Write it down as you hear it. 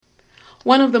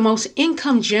One of the most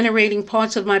income generating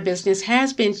parts of my business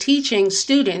has been teaching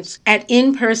students at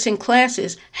in-person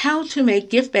classes how to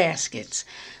make gift baskets.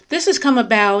 This has come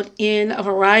about in a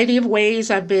variety of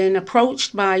ways. I've been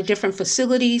approached by different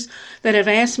facilities that have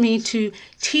asked me to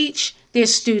teach their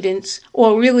students,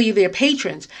 or really their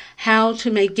patrons, how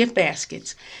to make gift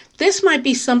baskets. This might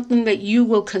be something that you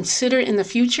will consider in the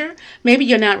future. Maybe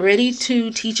you're not ready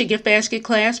to teach a gift basket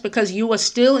class because you are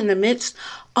still in the midst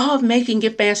of making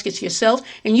gift baskets yourself,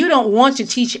 and you don't want to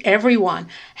teach everyone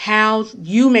how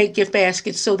you make gift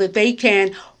baskets so that they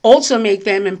can also make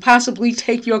them and possibly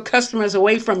take your customers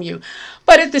away from you.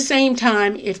 But at the same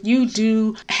time, if you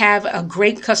do have a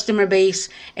great customer base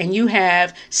and you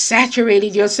have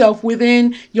saturated yourself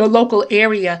within your local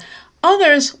area,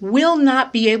 others will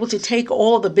not be able to take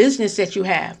all the business that you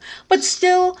have, but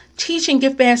still teaching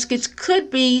gift baskets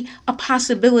could be a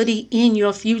possibility in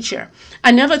your future. I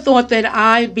never thought that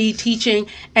I'd be teaching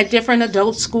at different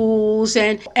adult schools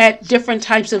and at different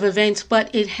types of events, but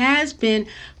it has been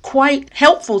quite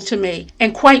helpful to me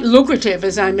and quite lucrative,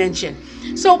 as I mentioned.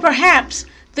 So perhaps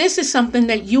this is something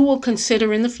that you will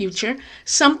consider in the future,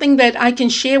 something that I can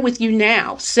share with you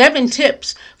now, 7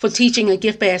 tips for teaching a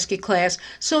gift basket class,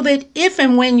 so that if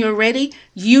and when you're ready,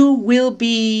 you will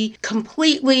be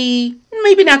completely,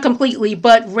 maybe not completely,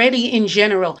 but ready in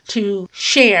general to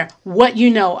share what you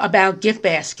know about gift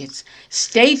baskets.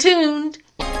 Stay tuned.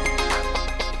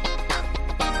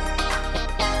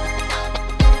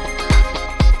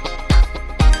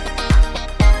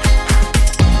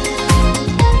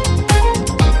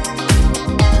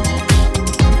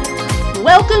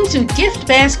 Welcome to Gift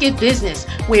Basket Business,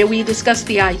 where we discuss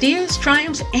the ideas,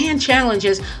 triumphs, and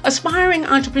challenges aspiring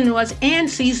entrepreneurs and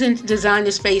seasoned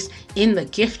designers face in the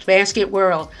gift basket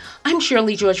world. I'm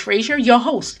Shirley George Frazier, your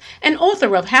host and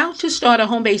author of How to Start a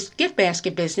Home-Based Gift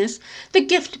Basket Business, the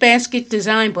Gift Basket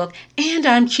Design Book, and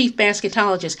I'm Chief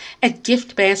Basketologist at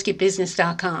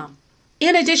giftbasketbusiness.com.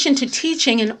 In addition to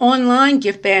teaching an online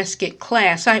gift basket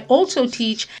class, I also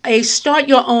teach a Start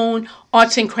Your Own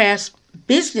Arts and Crafts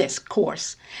business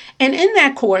course. And in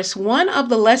that course, one of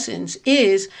the lessons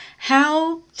is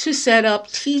how to set up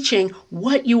teaching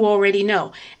what you already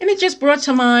know. And it just brought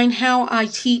to mind how I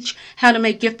teach how to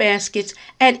make gift baskets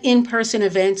at in-person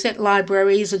events, at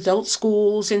libraries, adult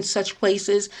schools, and such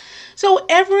places. So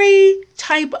every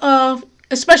type of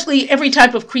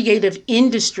creative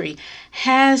industry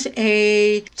has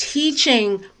a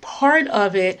teaching part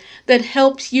of it that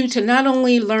helps you to not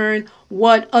only learn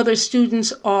what other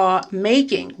students are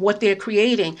making, what they're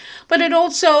creating, but it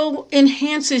also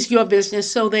enhances your business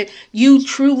so that you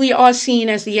truly are seen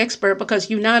as the expert because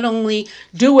you not only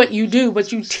do what you do,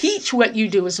 but you teach what you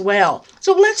do as well.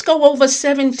 So let's go over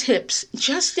 7 tips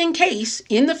just in case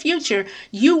in the future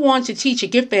you want to teach a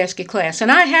gift basket class.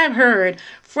 And I have heard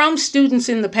from students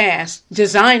in the past,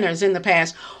 designers in the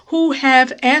past, who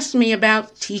have asked me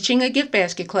about teaching a gift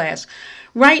basket class.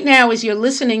 Right now, as you're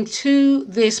listening to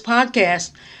this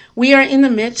podcast, we are in the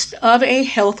midst of a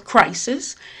health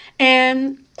crisis,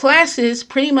 and classes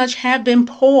pretty much have been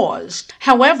paused.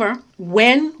 However,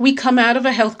 when we come out of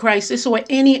a health crisis or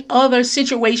any other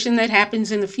situation that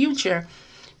happens in the future,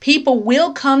 people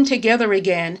will come together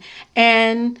again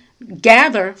and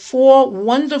gather for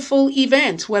wonderful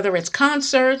events, whether it's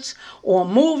concerts or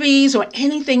movies or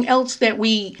anything else that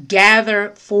we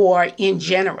gather for in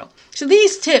general. So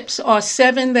these tips are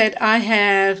 7 that I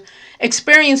have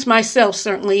experienced myself,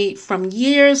 certainly from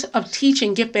years of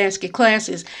teaching gift basket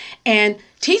classes. And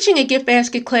teaching a gift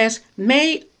basket class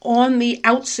may on the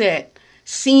outset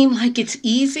seem like it's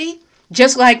easy,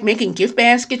 just like making gift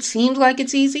baskets seems like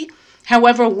it's easy.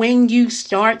 However, when you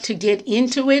start to get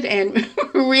into it and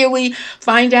really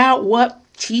find out what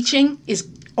teaching is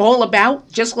all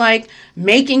about, just like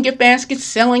making gift baskets,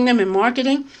 selling them, and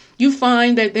marketing, you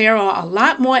find that there are a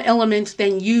lot more elements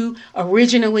than you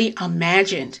originally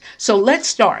imagined. So let's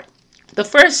start. The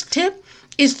first tip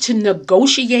is to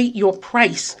negotiate your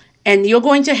price. And you're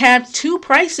going to have 2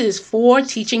 prices for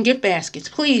teaching gift baskets.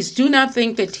 Please do not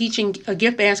think that teaching a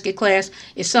gift basket class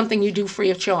is something you do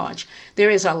free of charge. There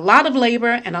is a lot of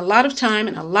labor and a lot of time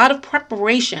and a lot of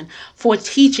preparation for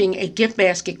teaching a gift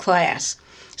basket class.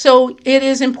 So it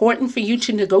is important for you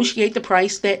to negotiate the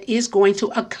price that is going to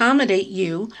accommodate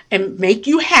you and make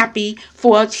you happy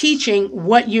for teaching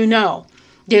what you know.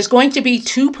 There's going to be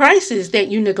 2 prices that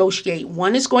you negotiate.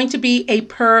 One is going to be a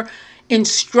per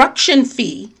instruction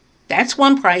fee. That's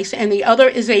one price, and the other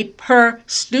is a per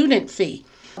student fee.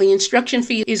 The instruction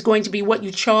fee is going to be what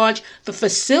you charge the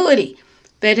facility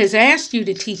that has asked you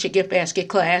to teach a gift basket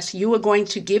class. You are going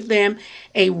to give them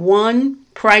a 1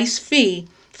 price fee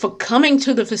for coming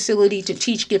to the facility to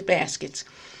teach gift baskets.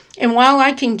 And while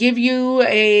I can give you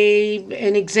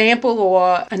an example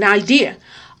or an idea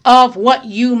of what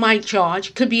you might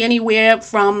charge, could be anywhere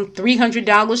from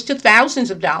 $300 to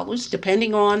thousands of dollars,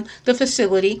 depending on the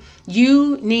facility,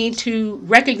 you need to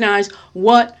recognize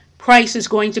what price is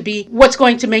going to be, what's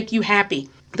going to make you happy.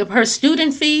 The per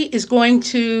student fee is going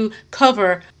to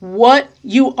cover what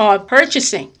you are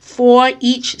purchasing for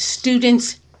each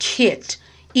student's kit,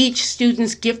 each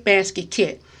student's gift basket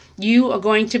kit. You are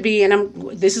going to be, and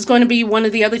this is going to be one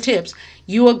of the other tips,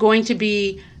 you are going to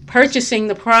be purchasing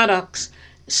the products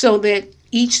so that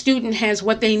each student has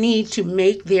what they need to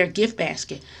make their gift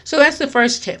basket. So that's the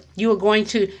first tip. You are going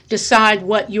to decide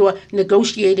what your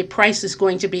negotiated price is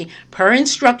going to be per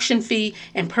instruction fee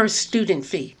and per student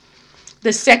fee.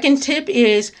 The second tip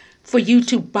is for you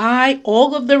to buy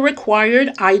all of the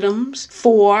required items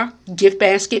for gift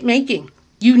basket making.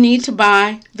 You need to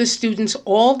buy the students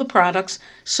all the products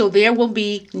so there will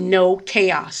be no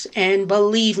chaos. And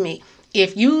believe me,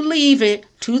 if you leave it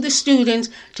to the students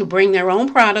to bring their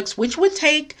own products, which would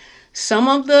take some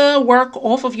of the work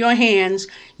off of your hands,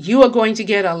 you are going to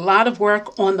get a lot of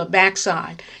work on the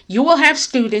backside. You will have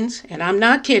students, and I'm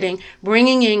not kidding,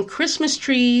 bringing in Christmas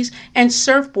trees and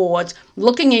surfboards,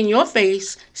 looking in your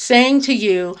face, saying to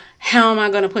you, how am I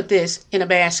going to put this in a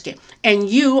basket? And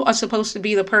you are supposed to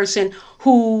be the person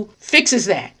who fixes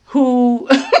that, who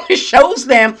shows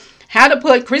them how to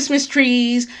put Christmas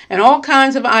trees and all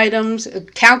kinds of items,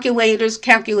 calculators.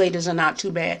 Calculators are not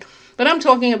too bad. But I'm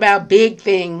talking about big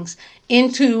things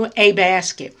into a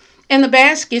basket. And the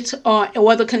baskets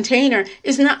or the container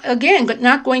is not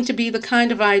going to be the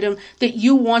kind of item that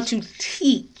you want to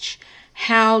teach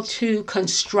how to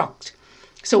construct.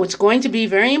 So it's going to be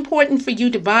very important for you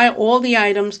to buy all the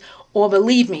items, or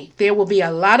believe me, there will be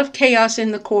a lot of chaos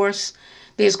in the course.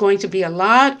 There's going to be a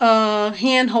lot of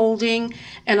hand-holding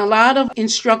and a lot of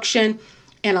instruction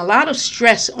and a lot of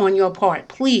stress on your part.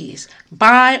 Please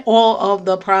buy all of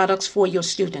the products for your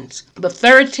students. The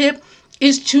third tip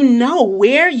is to know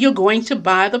where you're going to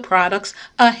buy the products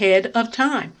ahead of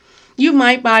time. You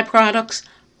might buy products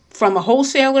from a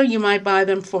wholesaler, you might buy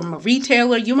them from a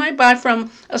retailer, you might buy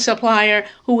from a supplier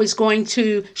who is going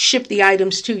to ship the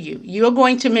items to you. You're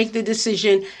going to make the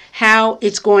decision how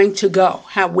it's going to go,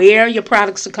 where your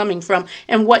products are coming from,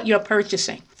 and what you're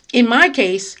purchasing. In my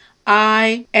case,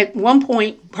 I at one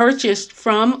point purchased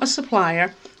from a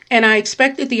supplier, and I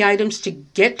expected the items to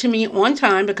get to me on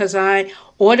time because I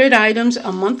ordered items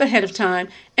a month ahead of time,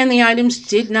 and the items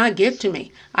did not get to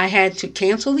me. I had to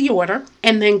cancel the order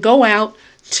and then go out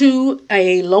to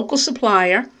a local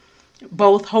supplier,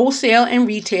 both wholesale and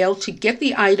retail, to get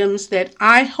the items that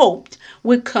I hoped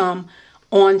would come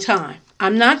on time.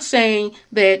 I'm not saying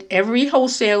that every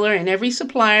wholesaler and every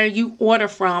supplier you order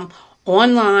from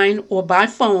online or by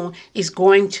phone is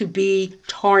going to be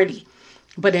tardy.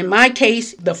 But in my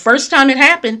case, the first time it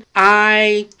happened,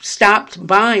 I stopped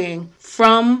buying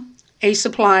from a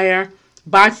supplier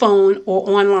by phone or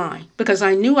online because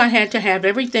I knew I had to have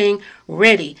everything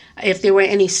ready. If there were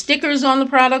any stickers on the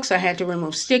products, I had to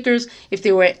remove stickers. If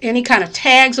there were any kind of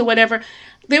tags or whatever,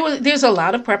 there's a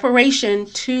lot of preparation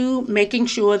to making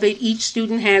sure that each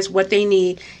student has what they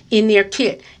need in their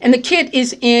kit. And the kit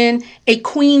is in a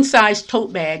queen size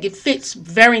tote bag. It fits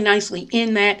very nicely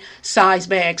in that size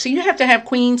bag. So you have to have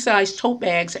queen size tote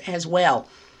bags as well.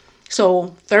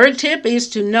 So third tip is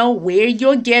to know where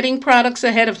you're getting products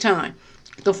ahead of time.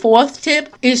 The fourth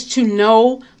tip is to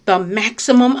know the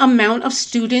maximum amount of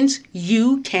students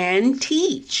you can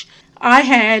teach. I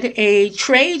had a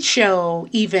trade show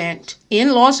event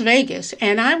in Las Vegas,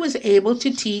 and I was able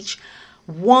to teach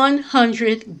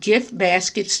 100 gift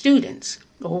basket students,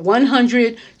 or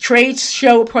 100 trade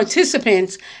show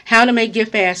participants, how to make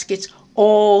gift baskets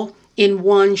all in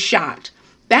one shot.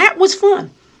 That was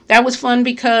fun. That was fun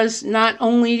because not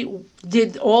only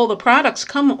did all the products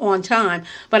come on time,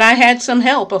 but I had some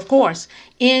help, of course,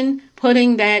 in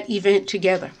putting that event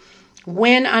together.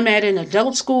 When I'm at an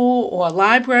adult school or a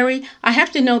library, I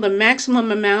have to know the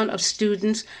maximum amount of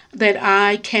students that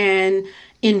I can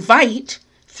invite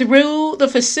through the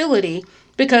facility,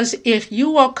 because if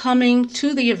you are coming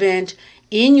to the event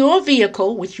in your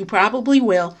vehicle, which you probably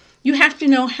will, you have to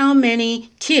know how many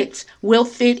kits will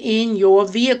fit in your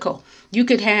vehicle. You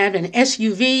could have an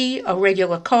SUV, a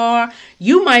regular car.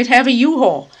 You might have a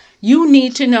U-Haul. You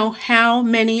need to know how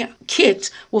many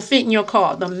kits will fit in your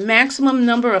car. The maximum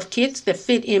number of kits that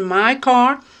fit in my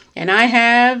car, and I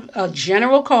have a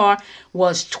general car,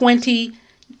 was 20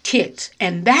 kits.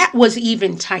 And that was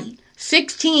even tight.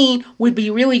 16 would be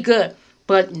really good.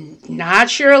 But not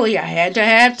surely. I had to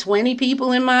have 20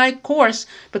 people in my course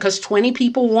because 20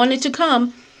 people wanted to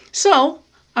come. So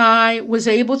I was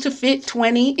able to fit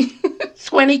 20,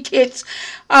 20 kits.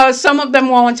 Some of them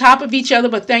were on top of each other,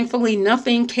 but thankfully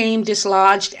nothing came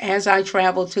dislodged as I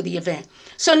traveled to the event.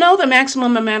 So know the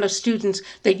maximum amount of students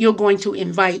that you're going to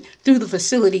invite through the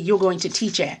facility you're going to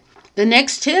teach at. The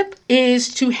next tip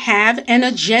is to have an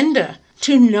agenda,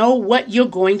 to know what you're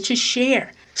going to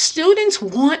share. Students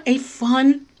want a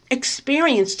fun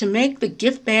experience to make the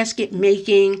gift basket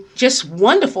making just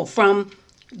wonderful, from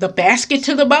the basket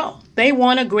to the bow. They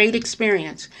want a great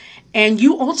experience. And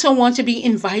you also want to be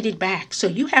invited back. So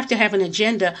you have to have an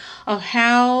agenda of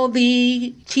how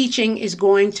the teaching is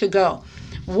going to go.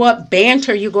 What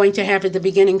banter you're going to have at the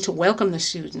beginning to welcome the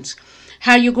students.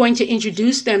 How you're going to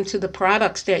introduce them to the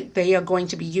products that they are going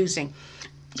to be using.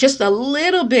 Just a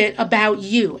little bit about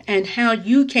you and how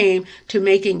you came to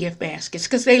making gift baskets,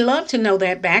 because they love to know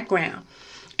that background.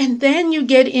 And then you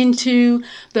get into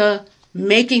the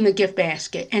making the gift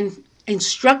basket and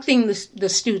instructing the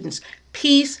students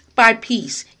piece by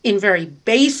piece in very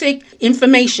basic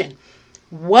information.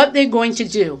 What they're going to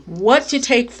do, what to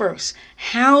take first,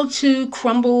 how to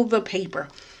crumble the paper,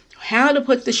 how to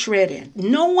put the shred in.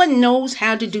 No one knows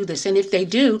how to do this. And if they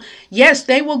do, yes,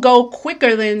 they will go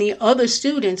quicker than the other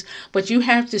students, but you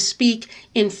have to speak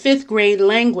in 5th grade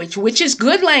language, which is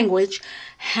good language,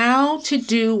 how to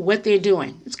do what they're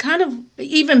doing. It's kind of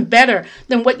even better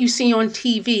than what you see on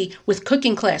TV with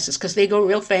cooking classes, because they go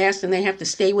real fast and they have to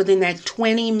stay within that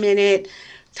 20-minute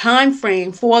time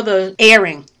frame for the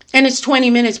airing. And it's 20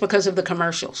 minutes because of the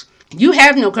commercials. You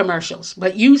have no commercials,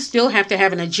 but you still have to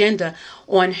have an agenda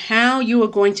on how you are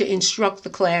going to instruct the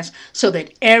class so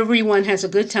that everyone has a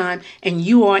good time and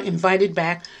you are invited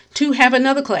back to have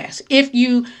another class. If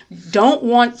you don't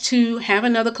want to have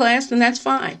another class, then that's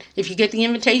fine. If you get the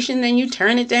invitation, then you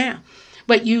turn it down.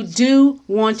 But you do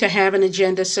want to have an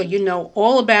agenda so you know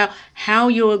all about how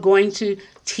you are going to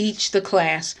teach the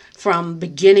class from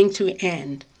beginning to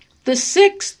end. The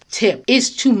 6th tip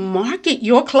is to market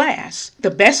your class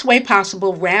the best way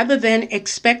possible rather than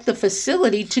expect the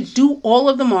facility to do all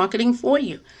of the marketing for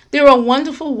you. There are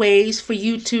wonderful ways for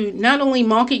you to not only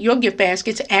market your gift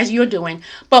baskets as you're doing,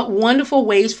 but wonderful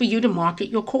ways for you to market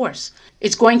your course.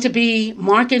 It's going to be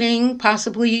marketing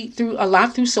possibly through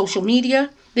social media.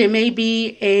 There may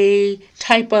be a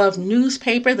type of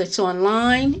newspaper that's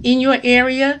online in your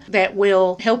area that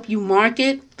will help you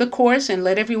market the course and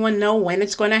let everyone know when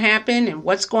it's going to happen and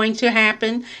what's going to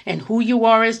happen and who you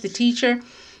are as the teacher.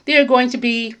 There are going to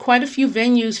be quite a few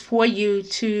venues for you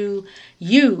to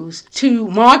use to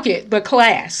market the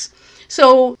class.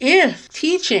 So if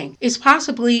teaching is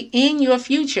possibly in your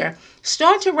future,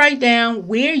 start to write down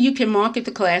where you can market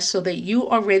the class so that you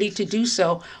are ready to do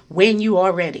so when you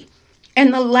are ready.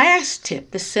 And the last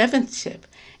tip, the 7th tip,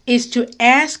 is to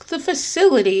ask the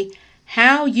facility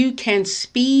how you can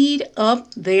speed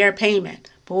up their payment.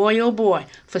 Boy, oh boy,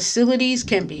 facilities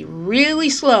can be really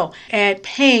slow at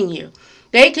paying you.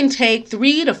 They can take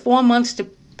 3 to 4 months to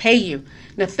pay you.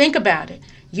 Now think about it.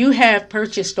 You have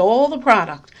purchased all the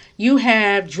product. You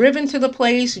have driven to the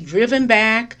place, driven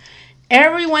back.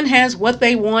 Everyone has what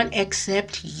they want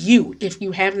except you if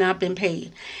you have not been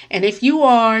paid. And if you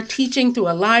are teaching through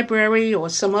a library or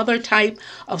some other type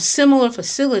of similar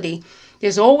facility,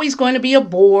 there's always going to be a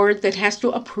board that has to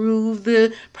approve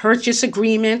the purchase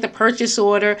agreement, the purchase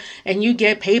order, and you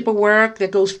get paperwork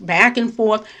that goes back and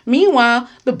forth. Meanwhile,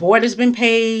 the board has been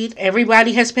paid,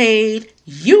 everybody has paid,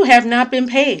 you have not been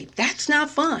paid. That's not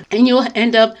fun. And you'll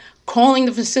end up calling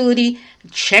the facility,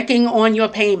 checking on your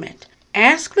payment.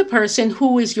 Ask the person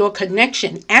who is your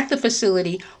connection at the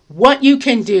facility what you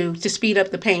can do to speed up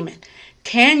the payment.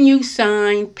 Can you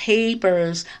sign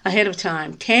papers ahead of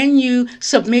time? Can you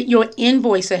submit your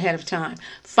invoice ahead of time?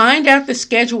 Find out the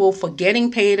schedule for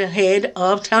getting paid ahead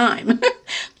of time.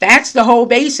 That's the whole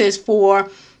basis for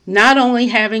not only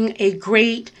having a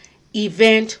great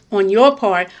event on your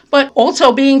part, but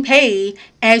also being paid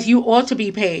as you ought to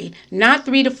be paid, not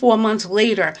 3 to 4 months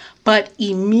later, but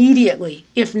immediately,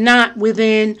 if not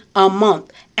within a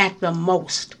month at the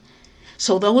most.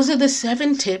 So those are the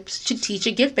 7 tips to teach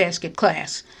a gift basket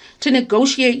class. To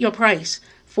negotiate your price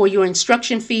for your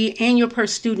instruction fee and your per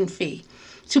student fee.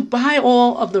 To buy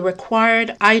all of the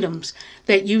required items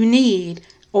that you need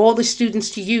all the students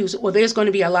to use, or there's going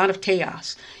to be a lot of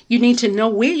chaos. You need to know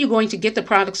where you're going to get the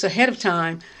products ahead of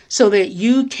time so that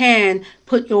you can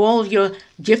put all of your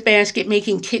gift basket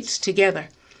making kits together.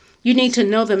 You need to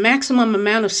know the maximum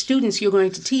amount of students you're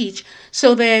going to teach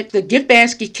so that the gift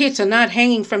basket kits are not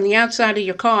hanging from the outside of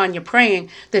your car and you're praying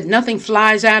that nothing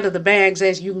flies out of the bags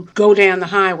as you go down the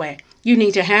highway. You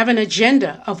need to have an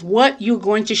agenda of what you're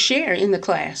going to share in the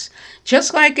class.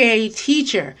 Just like a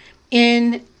teacher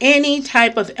in any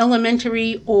type of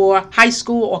elementary or high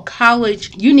school or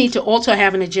college, you need to also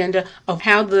have an agenda of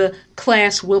how the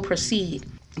class will proceed.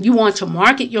 You want to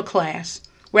market your class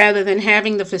rather than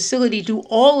having the facility do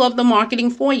all of the marketing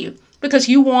for you, because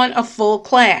you want a full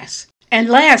class. And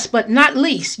last but not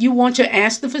least, you want to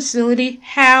ask the facility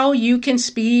how you can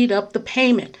speed up the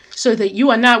payment so that you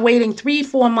are not waiting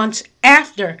 3-4 months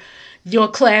after your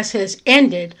class has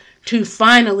ended to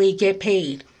finally get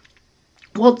paid.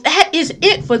 Well, that is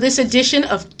it for this edition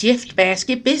of Gift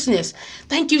Basket Business.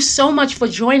 Thank you so much for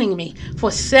joining me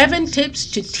for 7 tips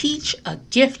to teach a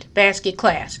gift basket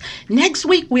class. Next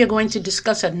week, we are going to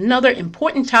discuss another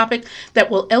important topic that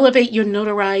will elevate your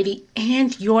notoriety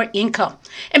and your income.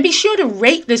 And be sure to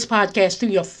rate this podcast through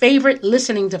your favorite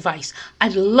listening device.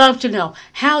 I'd love to know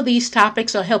how these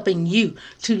topics are helping you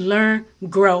to learn,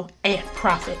 grow, and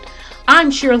profit.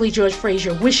 I'm Shirley George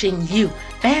Frazier, wishing you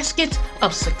baskets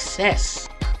of success.